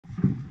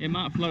It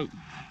might float.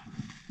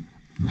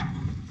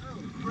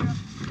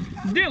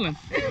 Dylan!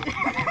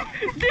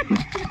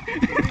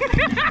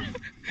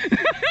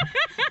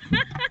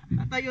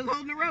 I thought you was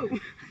holding the rope.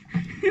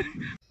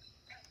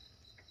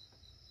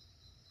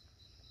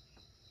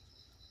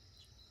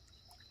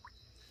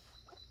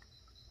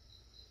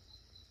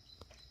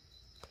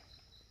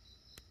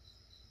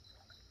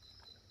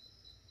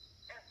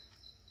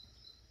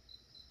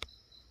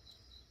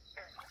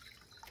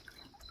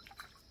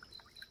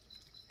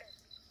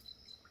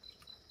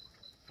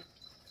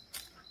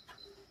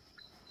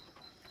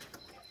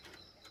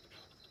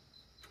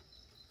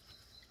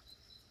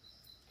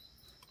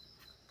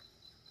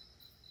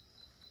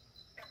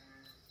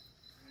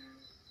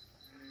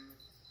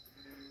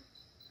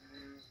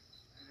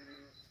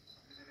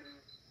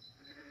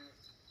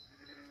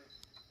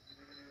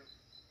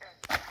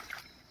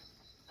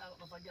 I don't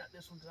know if I got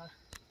this one because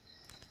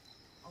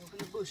I'm in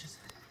the bushes.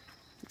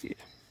 Yeah.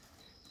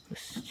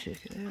 Let's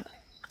check it out.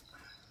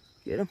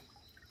 Get him.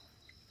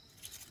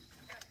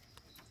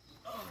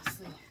 Oh, let's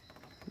see.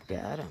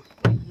 Got him.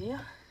 Yeah,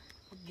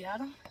 we got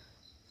him.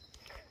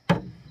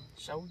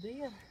 Sure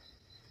did.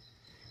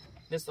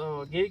 This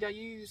gig I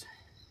use,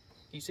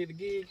 you see the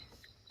gig?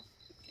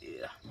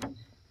 Yeah.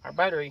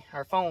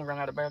 Our phone ran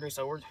out of battery,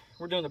 so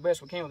we're doing the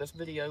best we can with this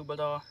video.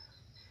 But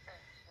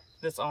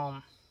this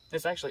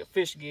actually a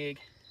fish gig.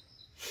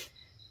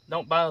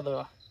 Don't buy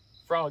the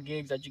frog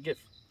gigs that you get.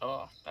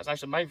 That's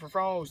actually made for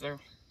frogs. They're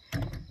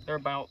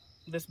about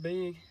this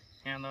big,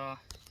 and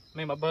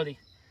me and my buddy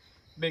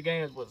Big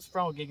Ed was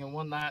frog gigging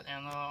one night,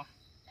 and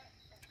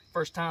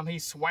first time he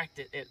swacked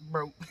it, it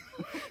broke.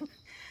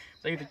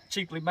 So either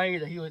cheaply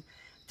made or he was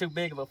too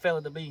big of a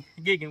fella to be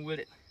gigging with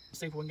it. Let's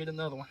see if we can get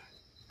another one.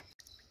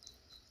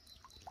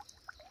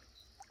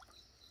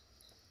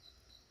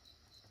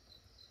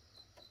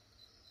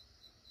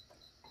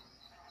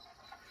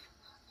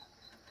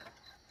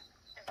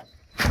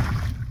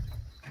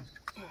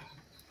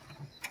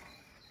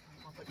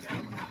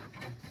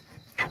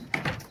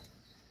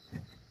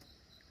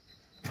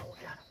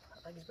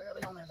 He's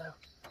barely on there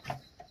though.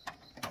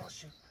 Oh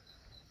shoot.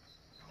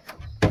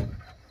 Come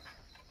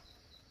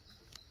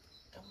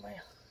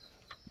there.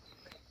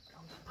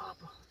 Come to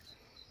Papa.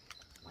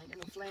 Ain't got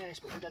no flash,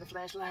 but we got a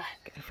flashlight.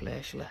 Got a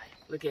flashlight.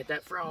 Look at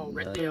that frog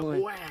right Another there,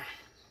 one. boy.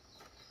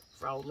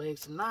 Frog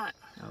legs tonight.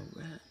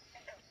 Alright.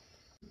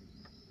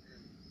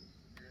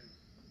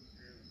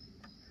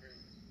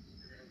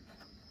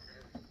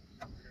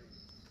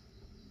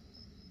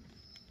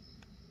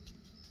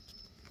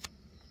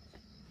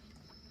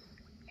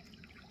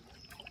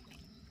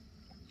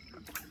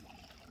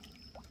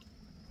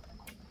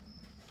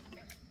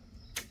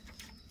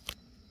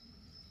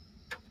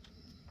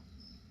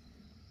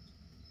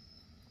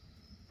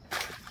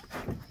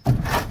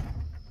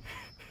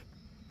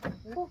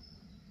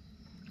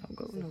 I'll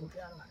go no.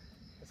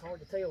 It's hard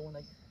to tell when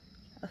they.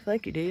 I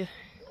think you did.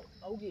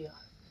 Oh yeah.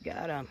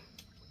 Got him.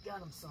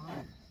 Got him, son.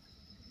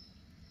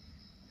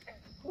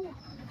 Whew.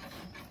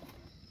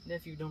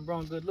 Nephew done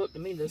brought good look to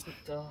me this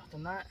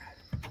tonight.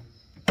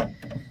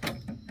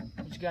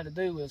 What you got to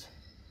do is,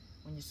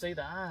 when you see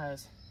the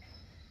eyes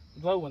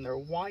glow when they're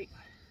white.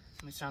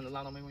 Let me shine the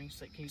light on me when you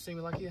see. Can you see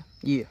me like here?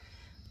 Yeah.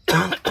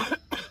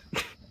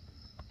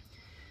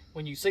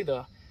 When you see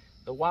the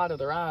white of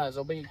their eyes,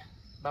 they'll be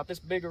about this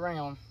big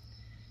around,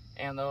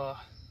 and they'll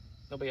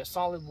be a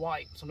solid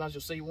white. Sometimes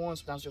you'll see one,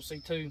 sometimes you'll see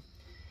two,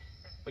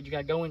 but you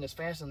gotta go in as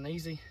fast and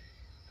easy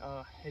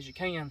as you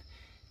can.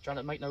 Try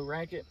not to make no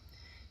racket.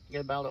 You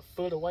get about a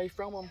foot away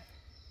from them,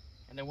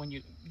 and then when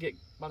you get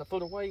about a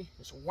foot away,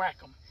 just whack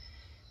them.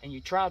 And you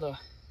try to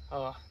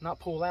not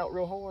pull out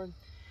real hard,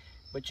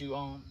 but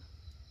you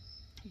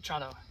try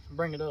to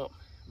bring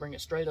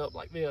it straight up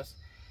like this,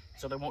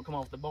 so they won't come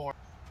off the bar.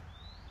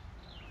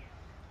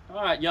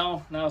 All right,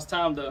 y'all. Now it's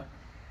time to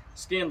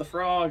skin the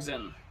frogs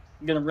and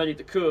get them ready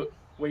to cook.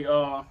 We had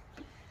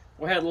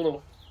a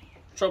little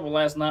trouble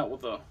last night with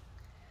the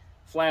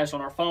flash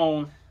on our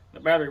phone. The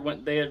battery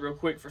went dead real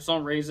quick for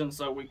some reason,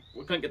 so we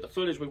couldn't get the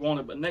footage we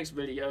wanted. But next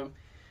video,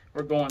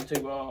 we're gonna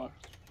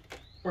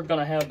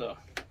have the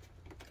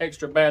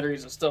extra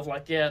batteries and stuff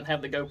like that, and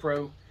have the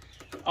GoPro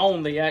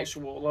on the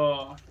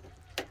actual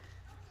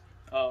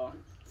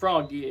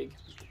frog gig.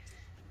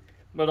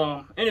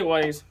 But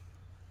anyways,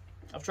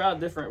 I've tried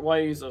different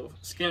ways of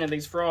skinning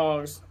these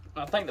frogs.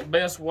 I think the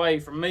best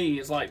way for me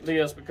is like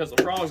this, because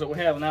the frogs that we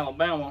have in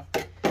Alabama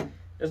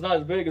is not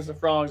as big as the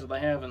frogs that they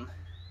have in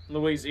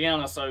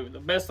Louisiana. So the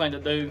best thing to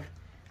do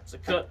is to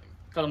cut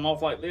them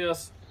off like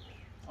this,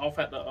 off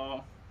at the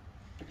I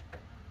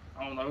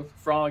don't know,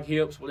 frog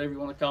hips, whatever you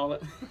want to call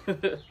it.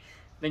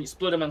 Then you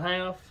split them in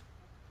half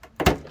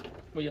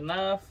with your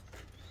knife.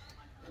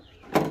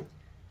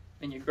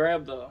 Then you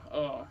grab the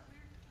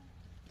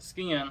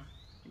skin.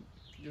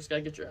 You just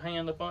gotta get your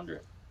hand up under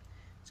it.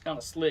 It's kind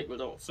of slick,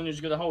 but as soon as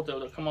you get a hold of it,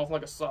 it'll come off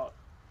like a sock.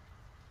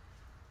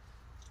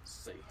 Let's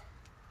see.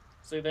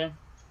 See there?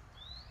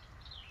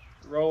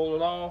 Roll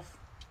it off.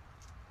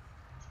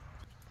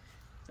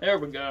 There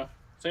we go.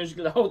 As soon as you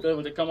get a hold of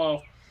it, it'll come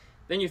off.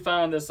 Then you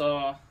find this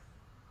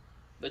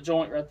the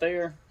joint right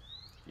there.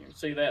 You can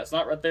see that it's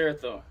not right there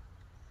at the, I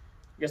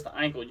guess the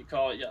ankle you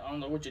call it. Yeah, I don't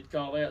know what you'd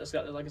call that. It's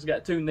got like it's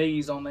got 2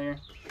 knees on there,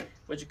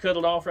 but you cut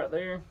it off right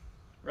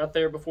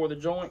there before the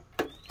joint.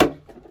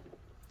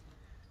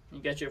 You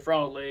got your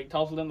frog leg,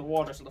 toss it in the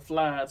water so the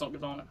flies don't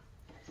get on it.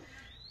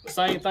 The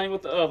same thing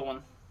with the other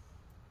one.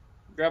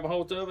 Grab a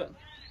hold of it,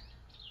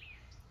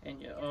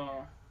 and you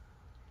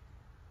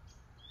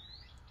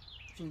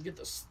if you can get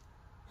the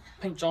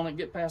pinch on it,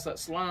 get past that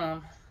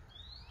slime,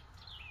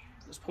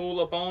 just pull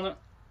up on it.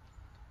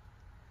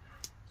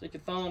 Stick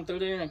your thumb through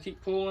there and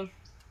keep pulling.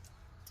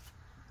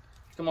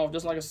 Come off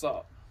just like a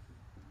sock.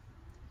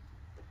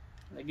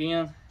 And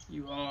again,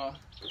 you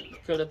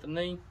cut at the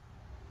knee.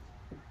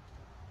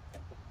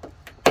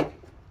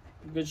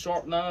 Good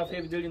sharp knife,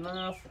 heavy duty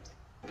knife.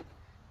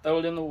 Throw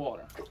it in the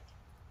water.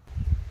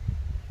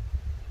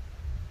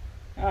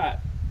 Alright,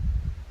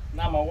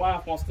 now my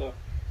wife wants to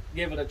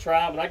give it a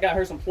try, but I got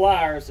her some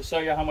pliers to show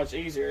you how much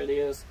easier it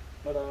is.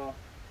 But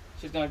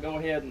she's gonna go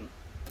ahead and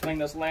clean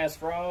this last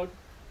frog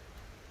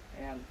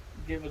and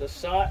give it a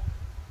shot.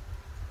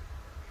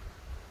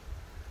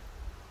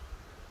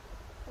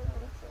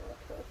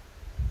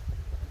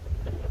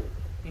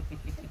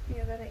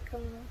 Yeah, that ain't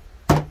coming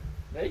off.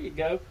 There you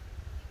go.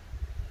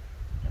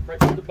 Right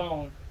to the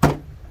bone.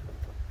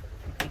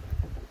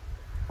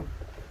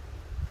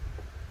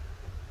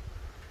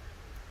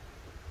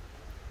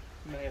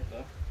 You may have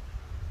to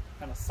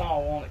kind of saw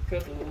on it,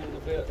 cut it a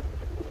little bit.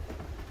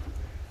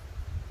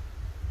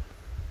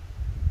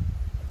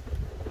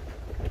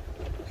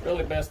 It's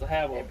really best to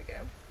have a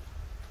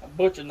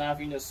butcher knife.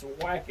 You can just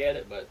whack at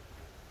it, but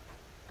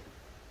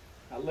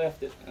I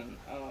left it and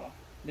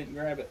didn't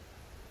grab it.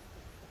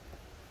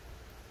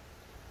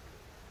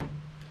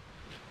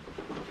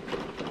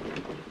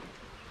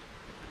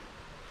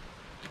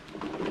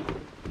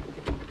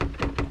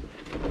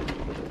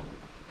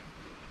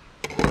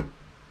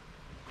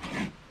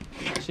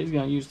 She's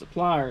going to use the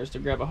pliers to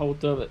grab a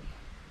hold of it.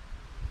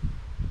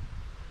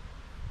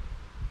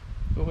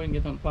 Go ahead and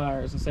get them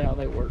pliers and see how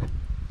they work. I'm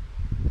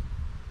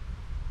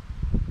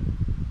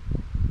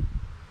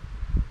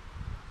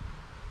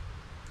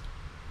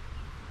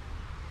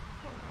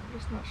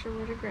just not sure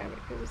where to grab it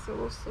because it's a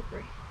little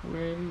slippery.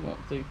 Wherever you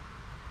want to.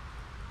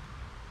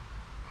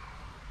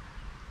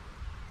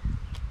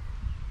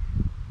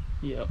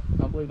 Yep,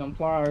 I believe them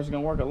pliers are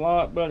going to work a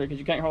lot better because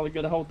you can't hardly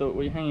get a hold of it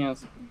with your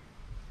hands.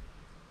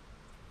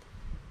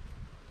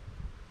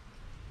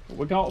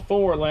 We caught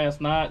 4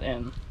 last night,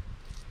 and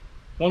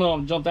one of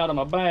them jumped out of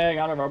my bag,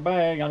 out of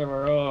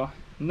our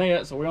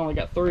net, so we only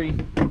got 3.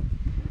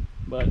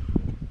 But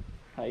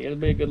hey, it'll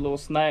be a good little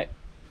snack.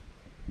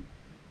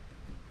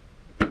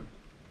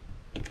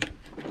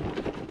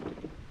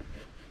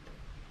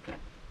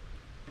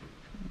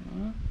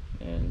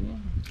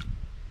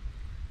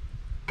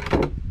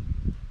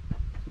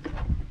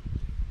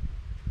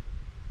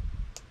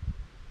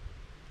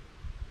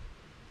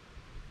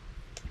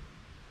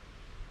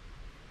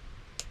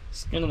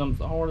 Skinning them's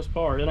the hardest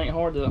part. It ain't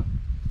hard to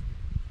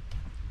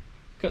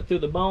cut through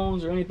the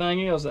bones or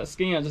anything else. That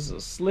skin's just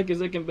as slick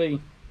as it can be.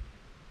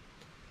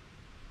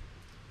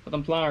 But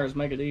them pliers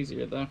make it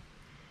easier though.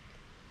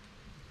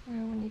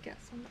 Well, when you got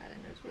somebody that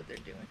knows what they're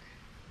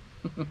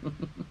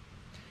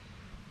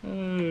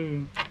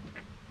doing.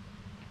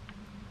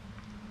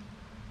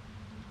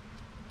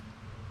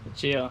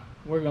 But yeah,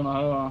 we're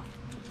gonna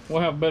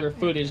we'll have better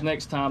footage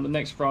next time, the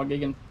next frog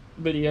gigging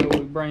video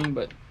we bring,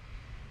 but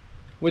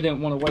we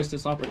didn't want to waste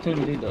this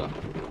opportunity to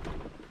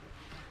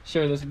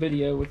share this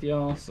video with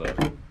y'all. So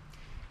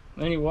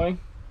anyway,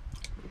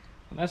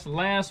 that's the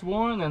last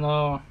one, and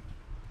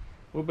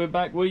we'll be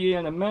back with you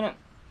in a minute.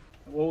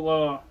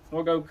 We'll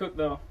go cook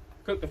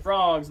the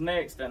frogs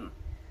next and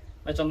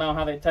let y'all know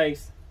how they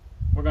taste.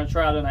 We're gonna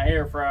try it in an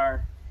air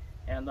fryer,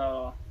 and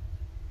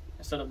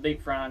instead of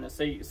deep frying, and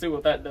see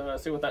what that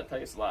does, see what that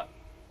tastes like.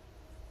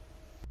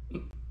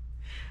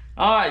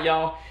 All right,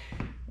 y'all.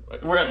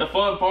 We're at the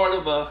fun part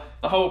of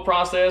the whole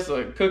process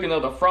of cooking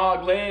of the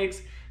frog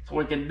legs, so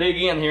we can dig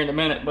in here in a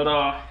minute.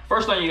 But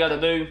first thing you got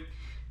to do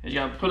is you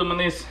got to put them in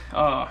this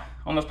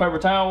on this paper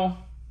towel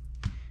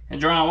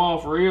and dry them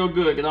off real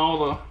good. Get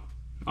all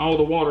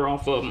the water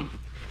off of them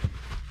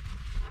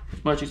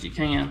as much as you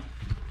can.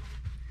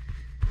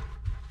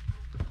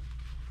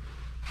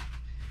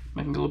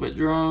 Make them a little bit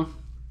dry.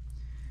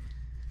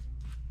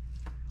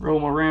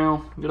 Roll them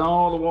around. Get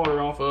all the water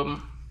off of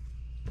them.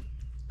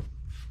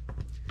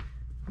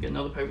 Get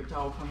another paper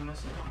towel, clean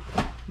this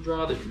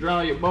out.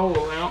 Dry your bowl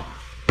out.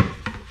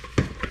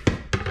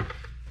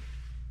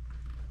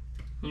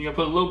 You gotta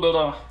put a little bit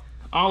of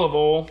olive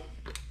oil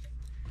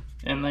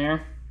in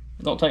there.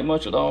 It don't take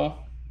much at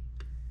all.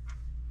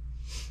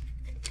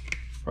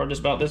 Or just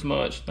about this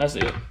much. That's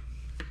it.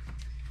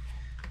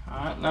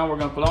 Alright, now we're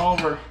gonna put all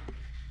of our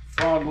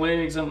frog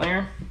legs in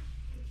there.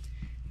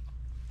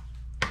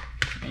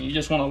 And you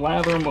just want to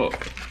lather them up.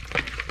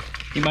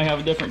 You may have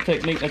a different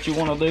technique that you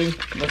want to do.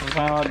 This is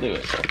how I do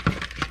it.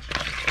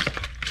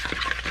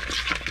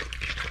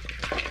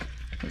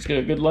 Let's get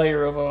a good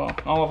layer of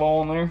olive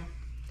oil in there.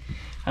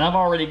 And I've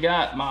already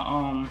got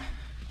my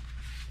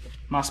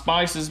my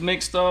spices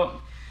mixed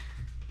up.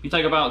 You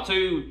take about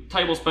 2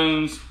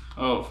 tablespoons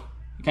of,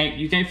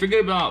 you can't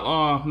forget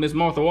about Miss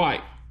Martha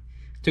White.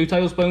 2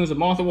 tablespoons of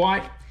Martha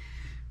White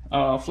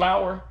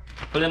flour.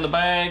 Put in the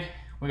bag.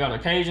 We got our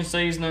Cajun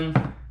seasoning,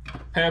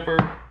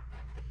 pepper,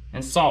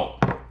 and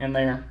salt in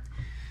there.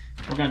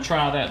 We're gonna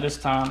try that this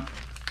time.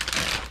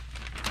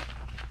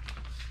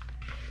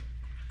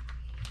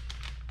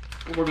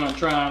 We're gonna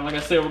try, like I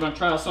said, we're gonna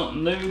try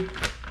something new.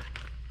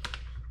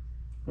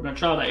 We're gonna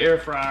try the air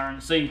fryer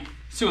and see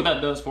what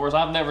that does for us.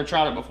 I've never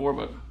tried it before,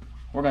 but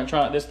we're gonna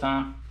try it this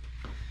time.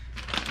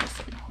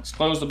 Let's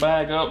close the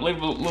bag up,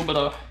 leave a little bit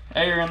of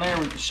air in there.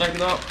 We can shake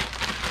it up.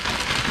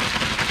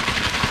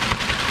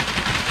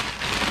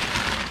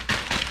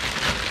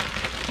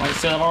 Like I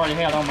said, I've already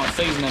had all my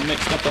seasoning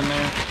mixed up in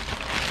there.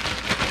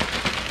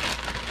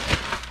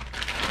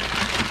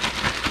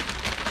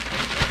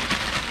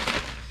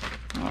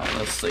 All right,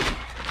 let's see.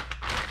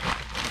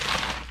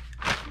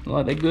 Look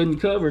like they're good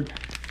and covered.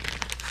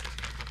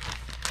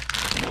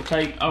 We'll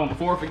take, oh,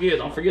 before I forget,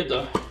 don't forget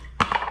to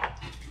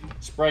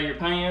spray your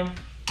pan,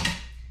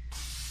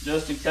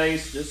 just in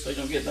case, just so you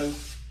don't get no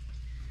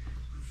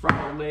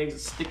fryer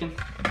legs sticking.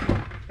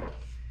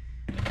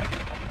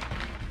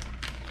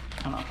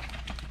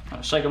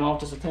 I'll shake them off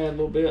just a tad, a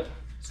little bit.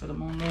 Set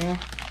them on there.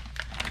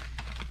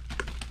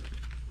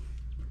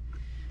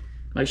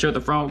 Make sure the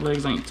frog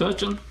legs ain't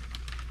touching.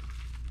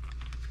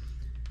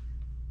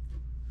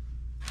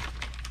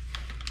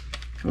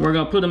 And we're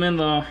gonna put them in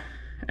the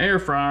air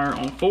fryer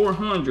on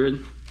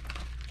 400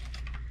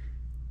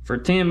 for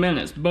 10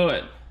 minutes.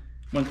 But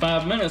when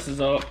 5 minutes is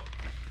up,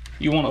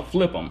 you want to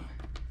flip them.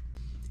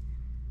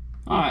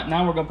 All right,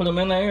 now we're gonna put them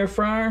in the air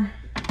fryer.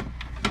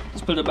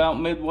 Let's put it about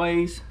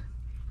midways.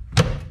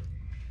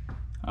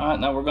 All right,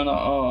 now we're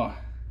gonna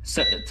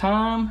set the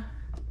time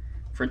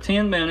for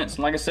 10 minutes.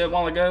 Like I said a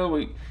while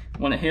ago,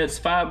 when it hits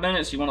 5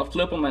 minutes, you want to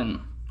flip them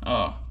and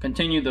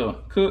continue to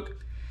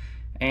cook.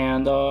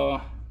 And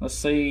let's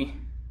see,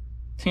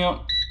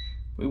 temp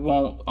we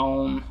want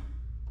on, I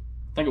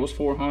think it was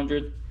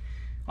 400.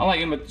 I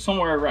like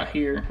somewhere right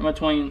here in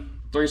between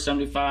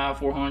 375,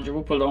 400.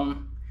 We'll put it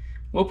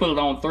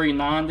on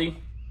 390.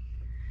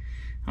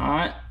 All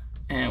right,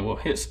 and we'll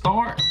hit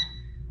start.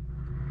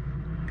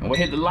 And we'll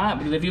hit the light,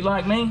 because if you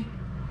like me,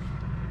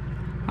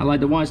 I like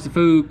to watch the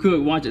food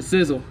cook, watch it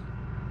sizzle.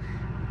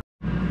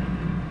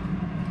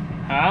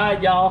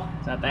 Alright, y'all,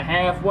 it's at the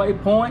halfway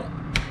point.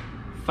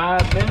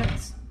 5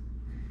 minutes.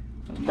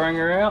 Let's bring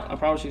her out. I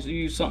probably should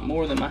use something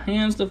more than my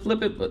hands to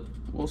flip it, but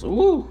we'll see.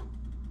 Woo!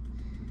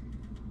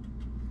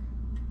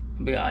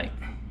 It'll be alright.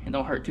 It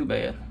don't hurt too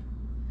bad.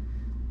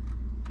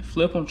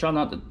 Flip them, try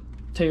not to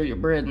tear your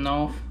breading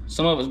off.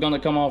 Some of it's gonna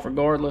come off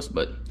regardless,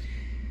 but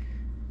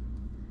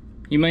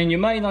you may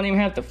not even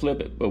have to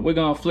flip it, but we're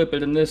gonna flip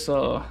it in this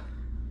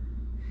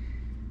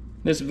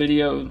this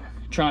video,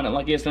 trying it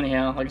like this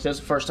anyhow. Like I said, it's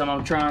the first time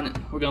I'm trying it.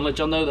 We're gonna let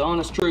y'all know the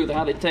honest truth of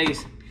how they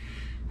taste.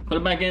 Put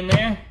it back in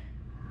there,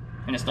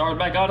 and it started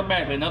back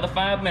automatically. Another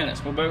 5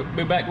 minutes. We'll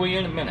be back with you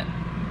in a minute.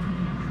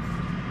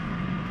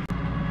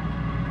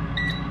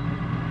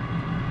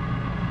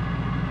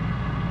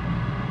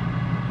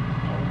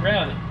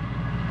 Alrighty,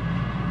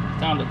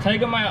 time to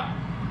take them out.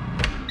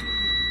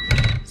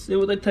 See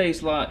what they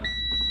taste like.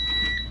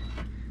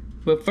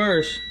 But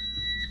first,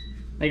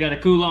 they gotta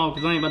cool off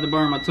because I ain't about to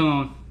burn my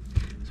tongue.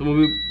 So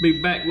we'll be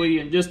back with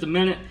you in just a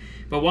minute.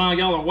 But while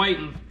y'all are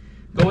waiting,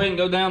 go ahead and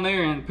go down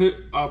there and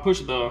push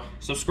the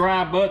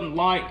subscribe button,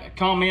 like,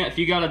 comment if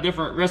you got a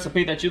different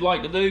recipe that you'd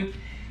like to do,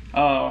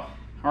 or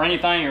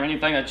anything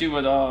that you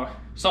would,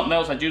 something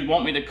else that you'd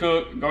want me to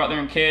cook, go out there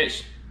and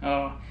catch,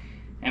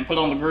 and put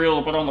on the grill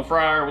or put on the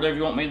fryer, whatever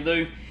you want me to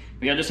do.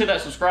 But yeah, just hit that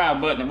subscribe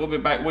button and we'll be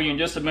back with you in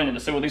just a minute to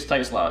see what these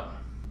taste like.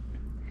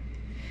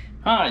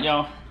 Alright,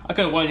 y'all. I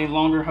couldn't wait any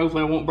longer.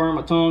 Hopefully I won't burn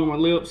my tongue or my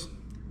lips.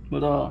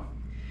 But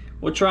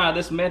we'll try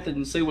this method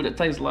and see what it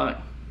tastes like.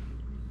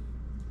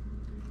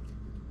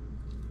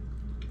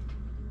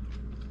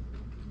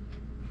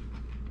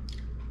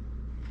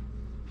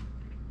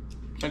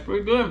 Tastes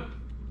pretty good.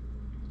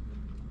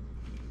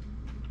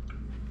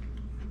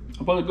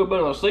 I put a good bit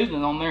of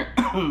seasoning on there.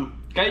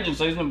 Cajun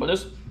seasoning, but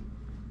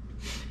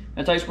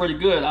it tastes pretty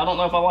good. I don't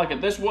know if I like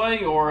it this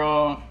way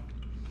or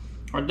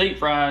deep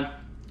fried.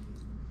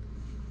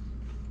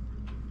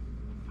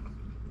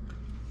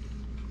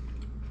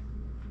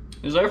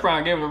 This air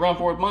fryer gave it a run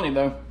for its money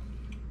though.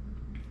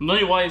 But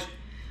anyways,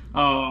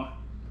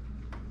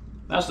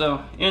 that's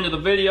the end of the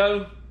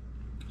video.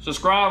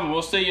 Subscribe and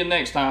we'll see you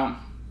next time.